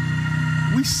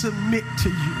 we submit to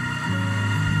you.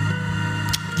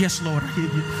 Yes, Lord, I hear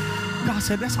you. God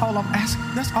said, that's all I'm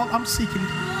asking. That's all I'm seeking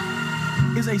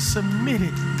is a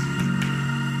submitted.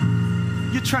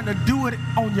 You're trying to do it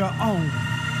on your own.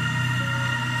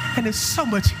 And it's so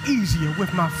much easier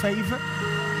with my favor.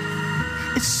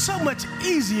 It's so much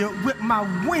easier with my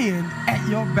wind at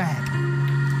your back.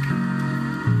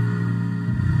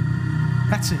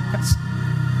 That's it.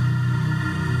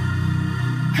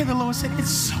 Hey, the Lord said, it's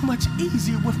so much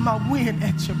easier with my wind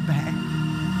at your back.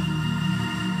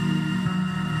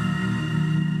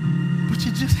 But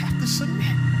you just have to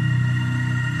submit.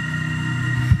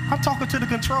 I'm talking to the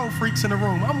control freaks in the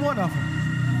room. I'm one of them.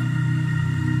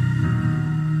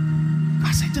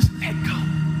 I say, just let go.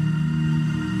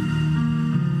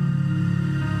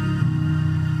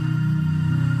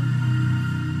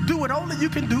 Do what only you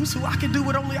can do so I can do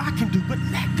what only I can do, but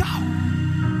let go.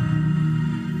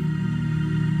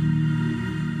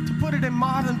 To put it in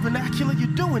modern vernacular, you're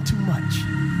doing too much.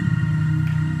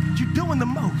 You're doing the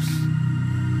most.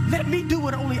 Let me do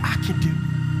what only I can do,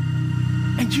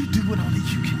 and you do what only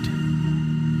you can do.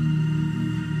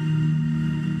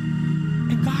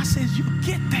 And God says, you'll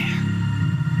get there.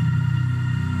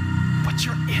 But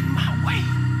you're in my way.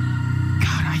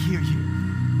 God, I hear you.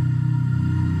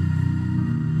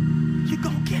 You're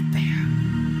going to get there.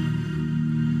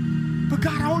 But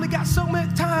God, I only got so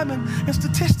much time, and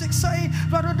statistics say,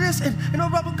 blah, blah, this, and blah,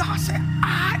 blah, blah. God said,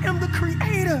 I am the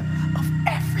creator of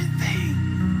everything.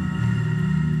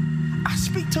 I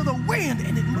speak to the wind,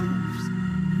 and it moves.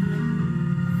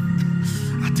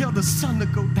 I tell the sun to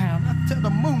go down. I tell the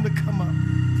moon to come up.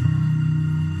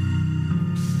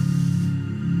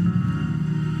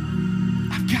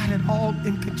 Got it all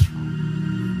in control.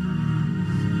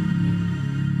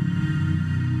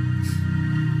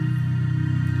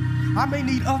 I may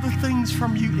need other things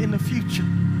from you in the future,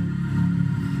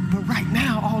 but right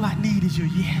now all I need is your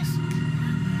yes.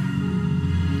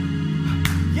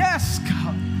 Yes,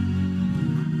 God.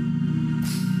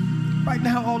 Right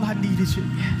now all I need is your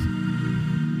yes.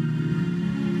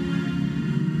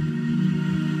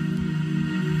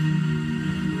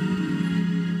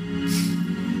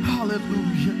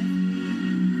 Hallelujah.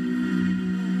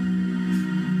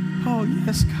 Oh,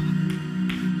 yes, God.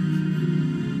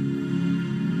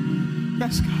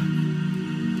 Yes, God.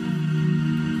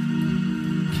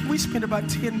 Can we spend about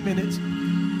 10 minutes?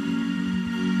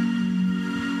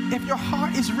 If your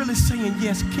heart is really saying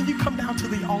yes, can you come down to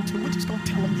the altar? We're just going to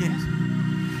tell them yes.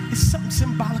 It's something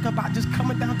symbolic about just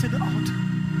coming down to the altar.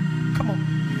 Come on.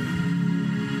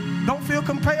 Don't feel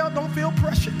compelled. Don't feel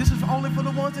pressured. This is only for the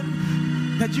ones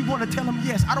that you want to tell them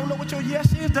yes. I don't know what your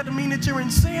yes is. Doesn't mean that you're in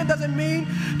sin. Doesn't mean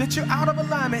that you're out of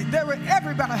alignment.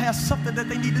 Everybody has something that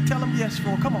they need to tell them yes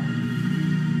for. Come on.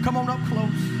 Come on up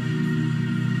close.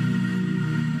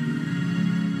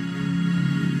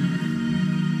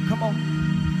 Come on.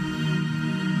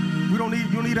 You don't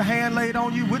need a hand laid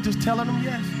on you. We're just telling them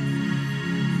yes.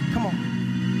 Come on.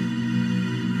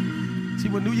 See,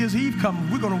 when New Year's Eve comes,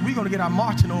 we're gonna get our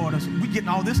marching orders. We're getting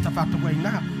all this stuff out the way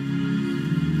now.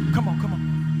 Come on, come on.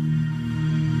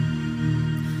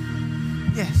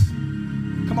 Yes.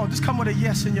 Come on, just come with a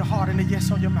yes in your heart and a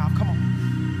yes on your mouth. Come on.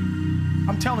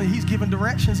 I'm telling you, he's giving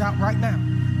directions out right now.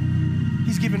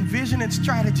 He's giving vision and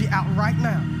strategy out right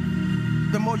now.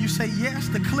 The more you say yes,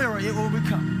 the clearer it will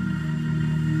become.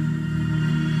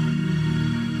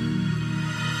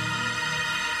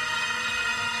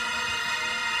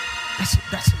 That's it,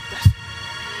 that's it, that's it.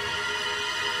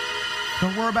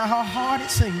 Don't worry about how hard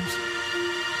it seems.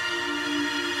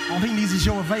 All he needs is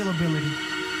your availability.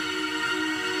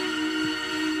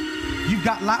 You've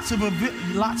got lots of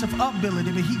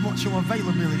ability, but he wants your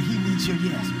availability. He needs your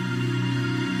yes.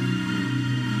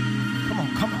 Come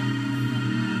on, come on.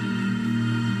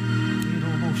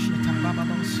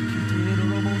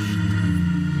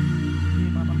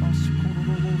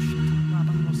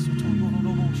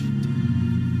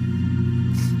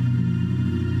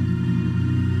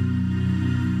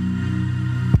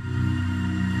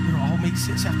 It'll all make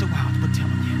sense after a while, but tell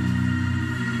him yes.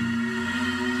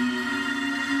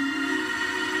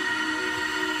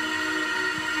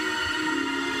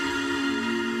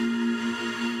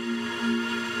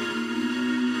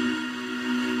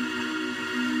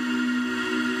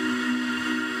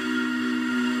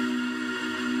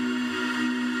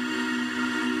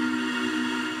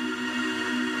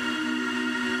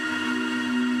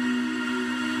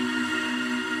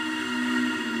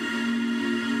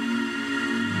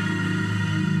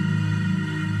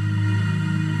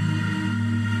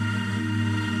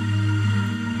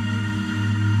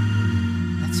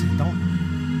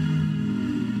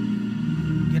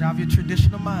 Out of your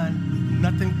traditional mind,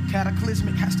 nothing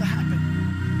cataclysmic has to happen.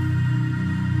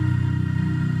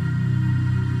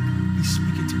 He's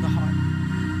speaking to the heart.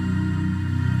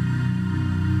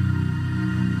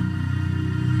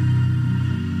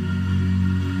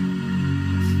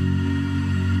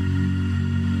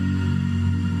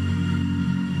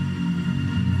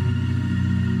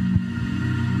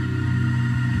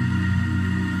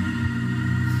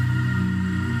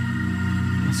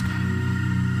 Let's go.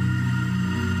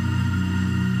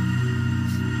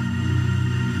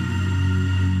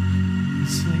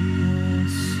 Say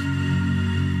yes,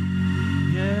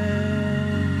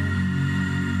 yeah.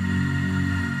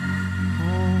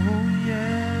 Oh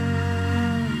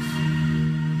yes,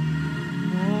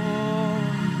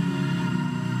 Lord.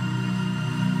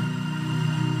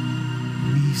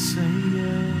 We say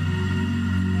yes.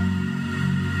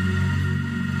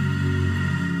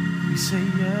 We say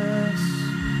yes.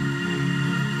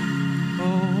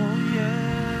 Oh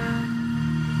yeah,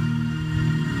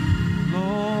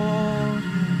 Lord.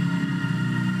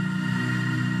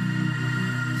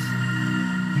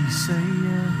 We say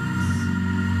yes.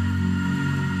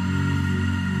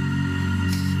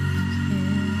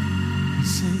 We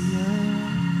say yes.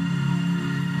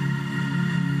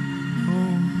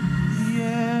 Oh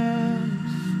yes,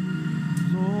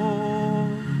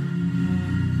 Lord.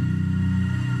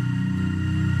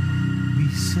 We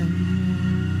say yes.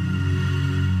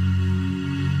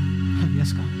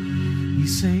 Yes, God. We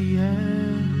say yes.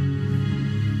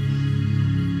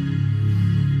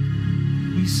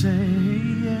 We say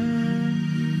yes,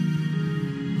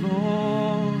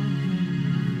 Lord.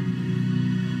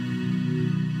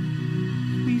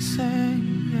 We say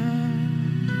yes.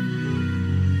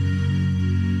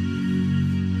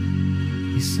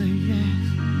 We say yes.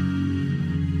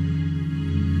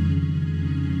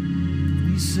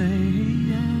 We say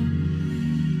yes,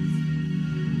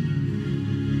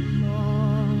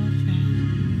 Lord.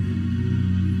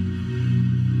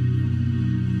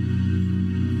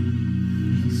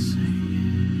 We say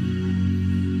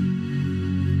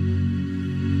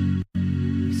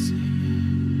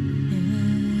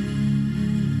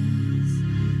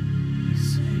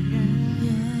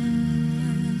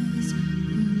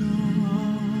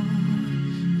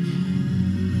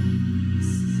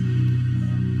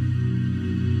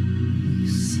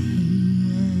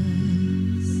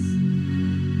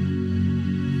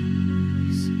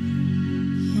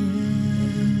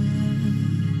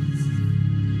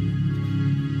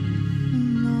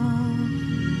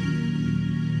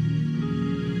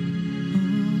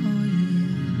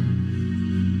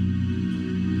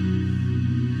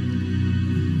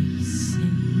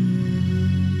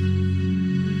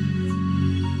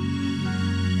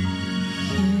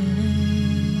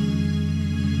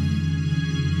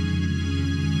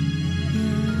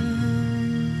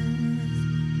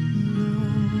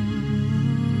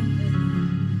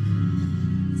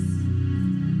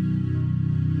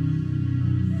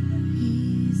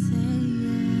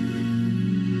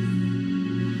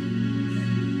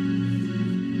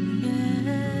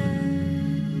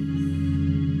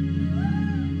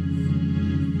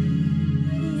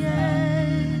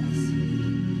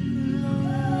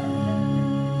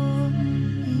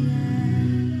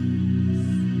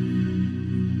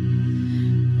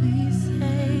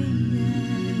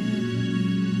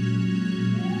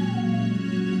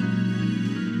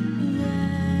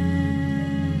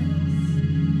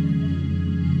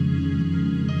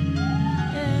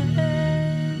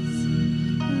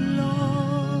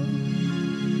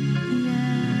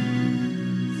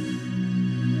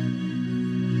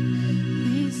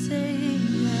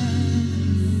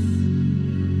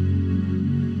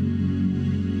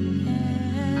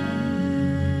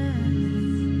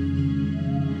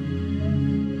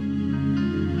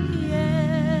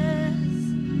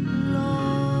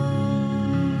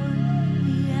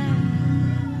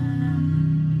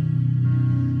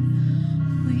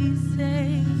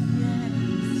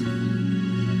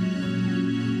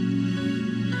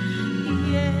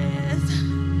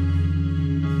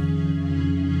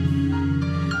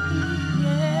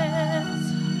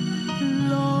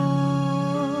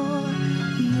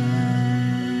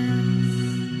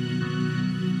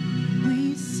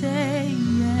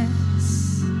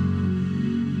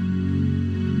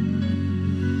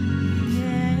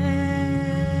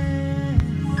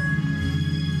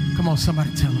on,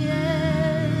 somebody tell him.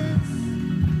 Yes,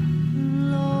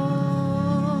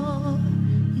 Lord,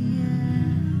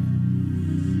 yes.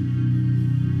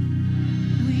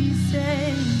 We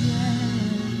say yes.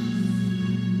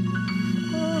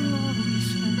 Oh Lord, we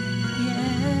say yes.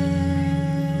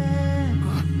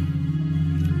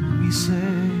 We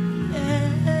say,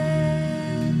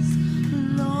 Yes,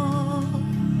 Lord,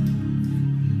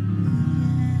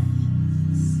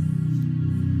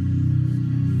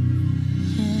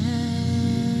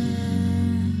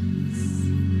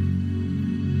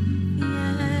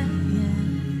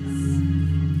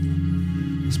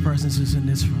 His presence is in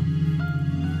this room.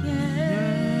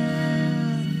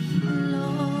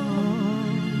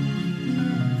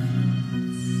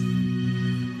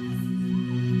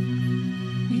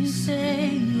 you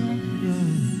say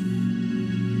yes.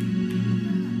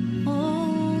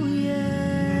 Oh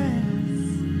yes.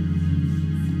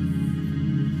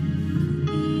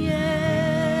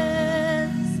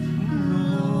 Yes,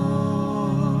 Lord.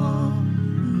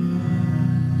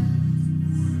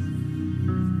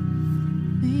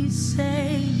 We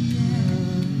say yes.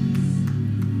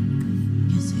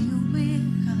 Yes, you will,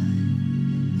 God.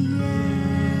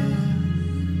 Yes.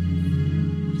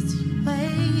 Yes, you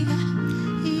will.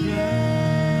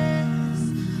 Yes,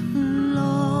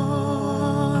 Lord.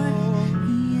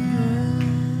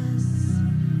 Yes.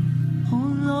 Oh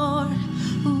Lord,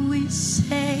 we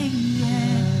say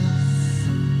yes.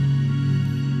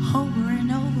 Over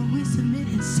and over we submit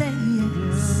and say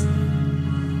yes.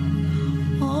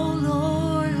 Oh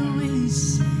Lord, we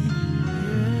say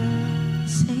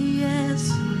yes.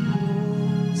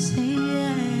 Say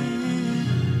yes.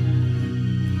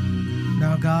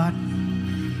 Now, God,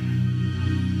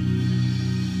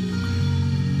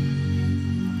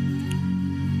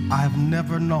 I have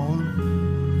never known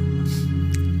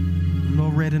nor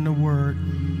read in the Word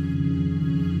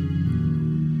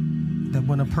that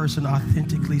when a person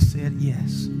authentically said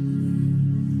yes,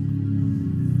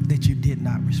 that you did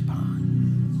not respond.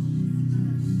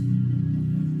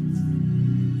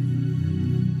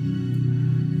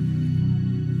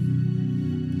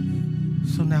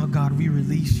 So now, God, we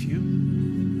release you.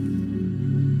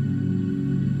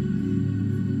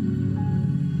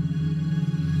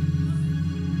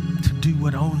 To do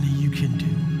what only you can do.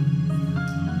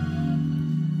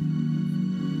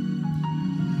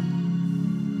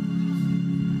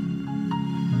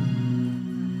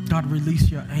 God, release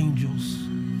your angels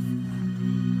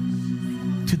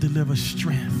to deliver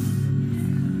strength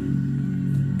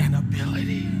and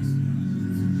ability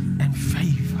and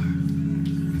favor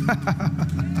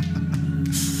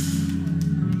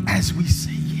as we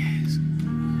say yes.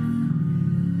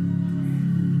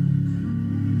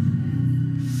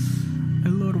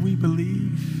 And Lord, we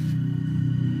believe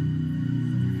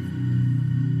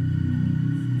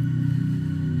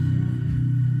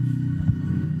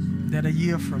that a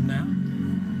year from now,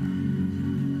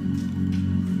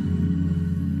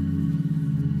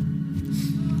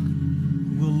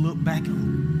 we'll look back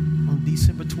on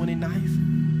December 29th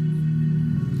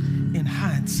in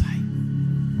hindsight,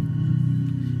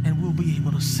 and we'll be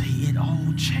able to say it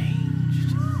all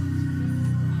changed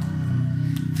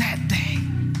that day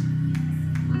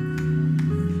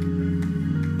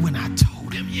when I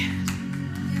told him yes,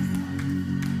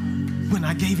 when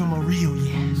I gave him a real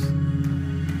yes,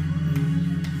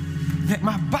 that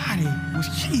my body was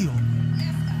healed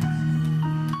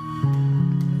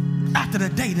after the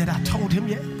day that I told him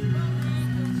yes.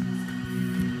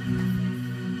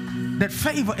 That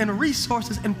favor and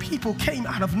resources and people came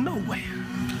out of nowhere.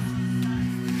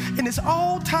 And it's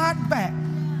all tied back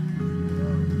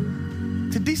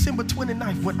to December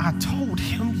 29th when I told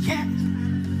him yes.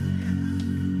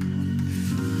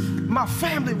 My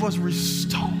family was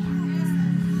restored.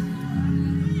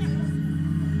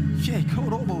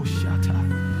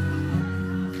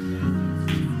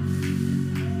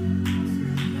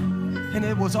 And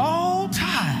it was all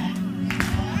tied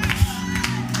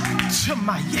to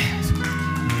my yes.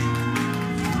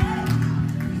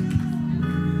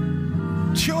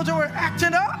 Children were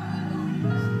acting up,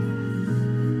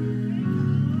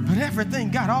 but everything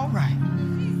got all right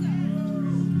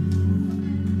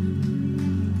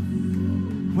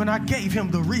when I gave him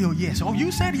the real yes. Oh,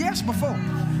 you said yes before,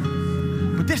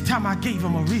 but this time I gave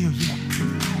him a real yes.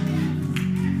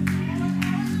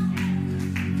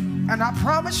 And I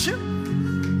promise you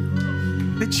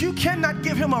that you cannot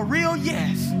give him a real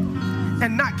yes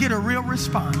and not get a real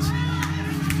response.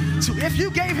 So if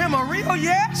you gave him a real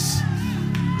yes,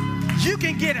 you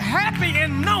can get happy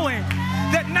in knowing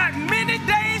that not many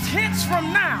days hence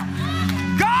from now,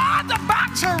 God's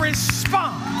about to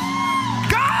respond.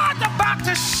 God's about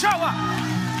to show up.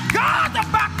 God's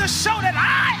about to show that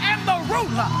I am the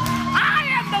ruler. I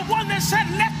am the one that said,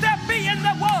 let there be, and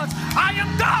there was. I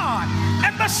am God,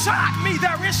 and beside me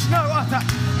there is no other.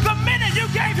 The minute you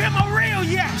gave him a real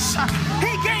yes,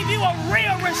 he gave you a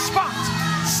real response.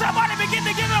 Somebody begin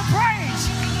to give him praise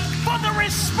for the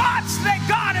response that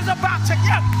God is about to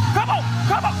give. Come on,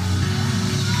 come on.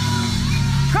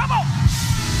 Come on,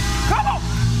 come on.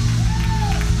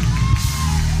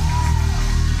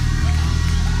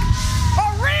 A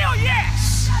real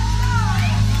yes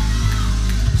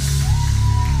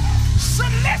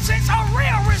solicits a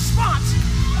real response.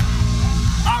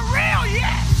 A real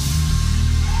yes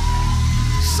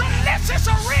solicits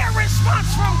a real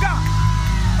response from God.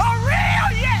 A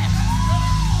real yes.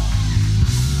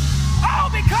 All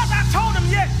because I told him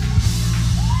yes.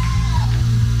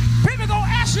 People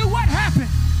gonna ask you what happened.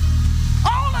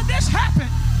 All of this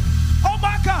happened. Oh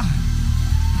my God.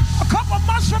 A couple of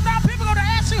months from now, people are gonna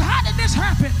ask you, how did this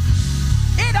happen?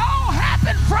 It all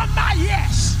happened from my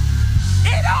yes.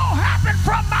 It all happened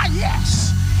from my yes.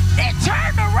 It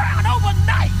turned around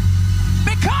overnight.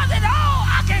 Because it all,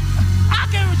 I can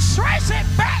trace it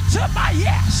back to my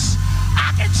yes. I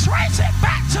can trace it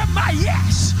back to my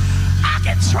yes. I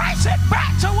can trace it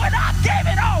back to when I gave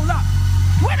it all up.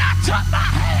 When I took my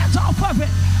hands off of it.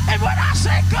 And when I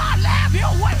said, God, have your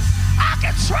way, I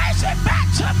can trace it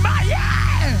back to my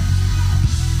yes.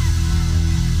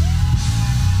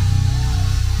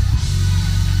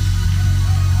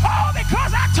 All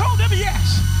because I told him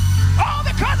yes. All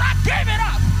because I gave it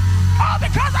up. All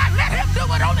because I let him do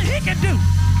what only he can do.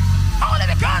 Only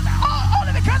because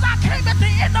I came at the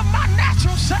end of my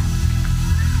natural self.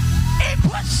 He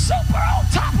put super on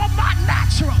top of my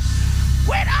natural.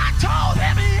 When I told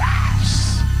him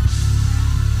yes.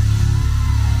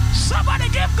 Somebody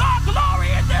give God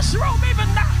glory in this room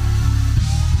even now.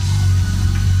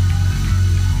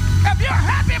 If you're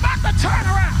happy about the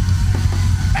turnaround,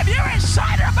 if you're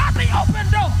excited about the open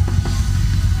door,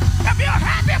 if you're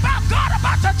happy about God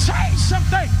about to change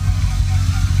something,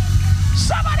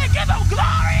 somebody give him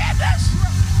glory in this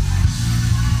room.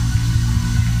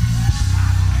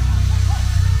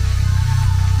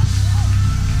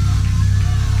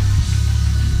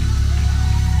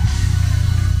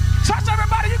 Touch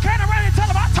everybody you can around and tell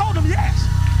them, I told them yes.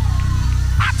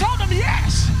 I told them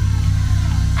yes.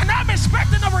 And I'm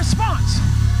expecting a response.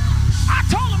 I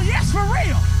told them yes for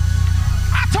real.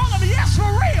 I told them yes for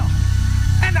real.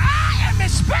 And I am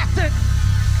expecting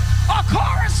a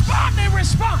corresponding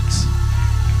response.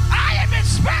 I am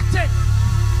expecting.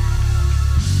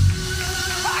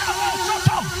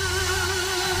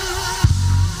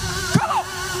 Come on.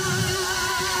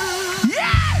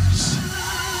 Yes.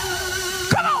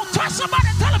 Come on, touch somebody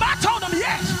and tell them I told them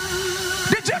yes.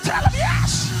 Did you tell them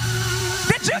yes?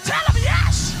 Did you tell them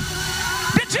yes?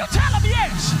 Did you tell them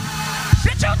yes?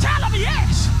 Did you tell them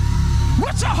yes?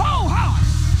 With your whole heart,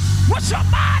 with your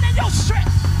mind and your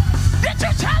strength. Did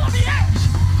you tell them yes?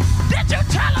 Did you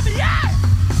tell them yes?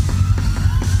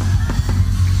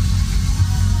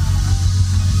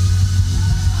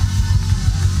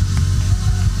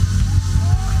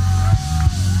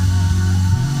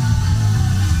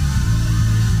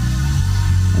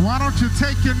 Why don't you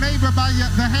take your neighbor by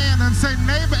the hand and say,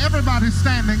 neighbor, everybody's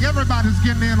standing. Everybody's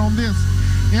getting in on this.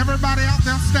 Everybody out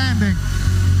there standing.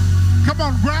 Come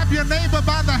on, grab your neighbor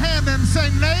by the hand and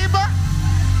say, neighbor,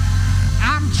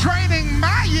 I'm trading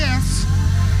my yes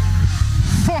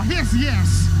for his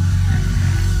yes.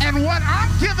 And what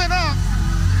I'm giving up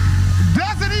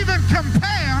doesn't even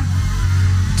compare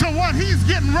to what he's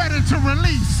getting ready to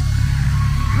release.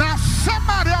 Now,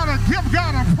 somebody ought to give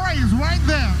God a praise right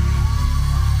there.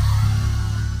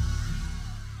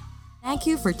 Thank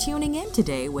you for tuning in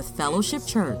today with Fellowship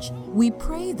Church. We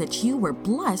pray that you were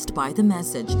blessed by the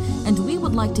message, and we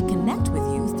would like to connect with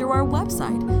you through our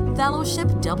website,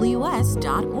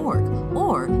 fellowshipws.org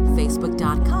or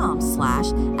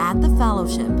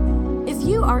facebook.com/@thefellowship. If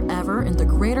you are ever in the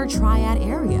Greater Triad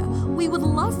area, we would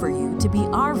love for you to be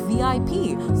our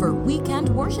VIP for weekend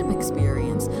worship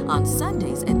experience on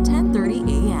Sundays at 10:30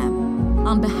 a.m.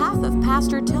 On behalf of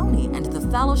Pastor Tony and the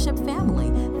Fellowship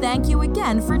family, thank you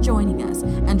again for joining us.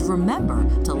 And remember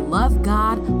to love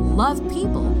God, love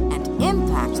people, and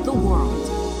impact the world.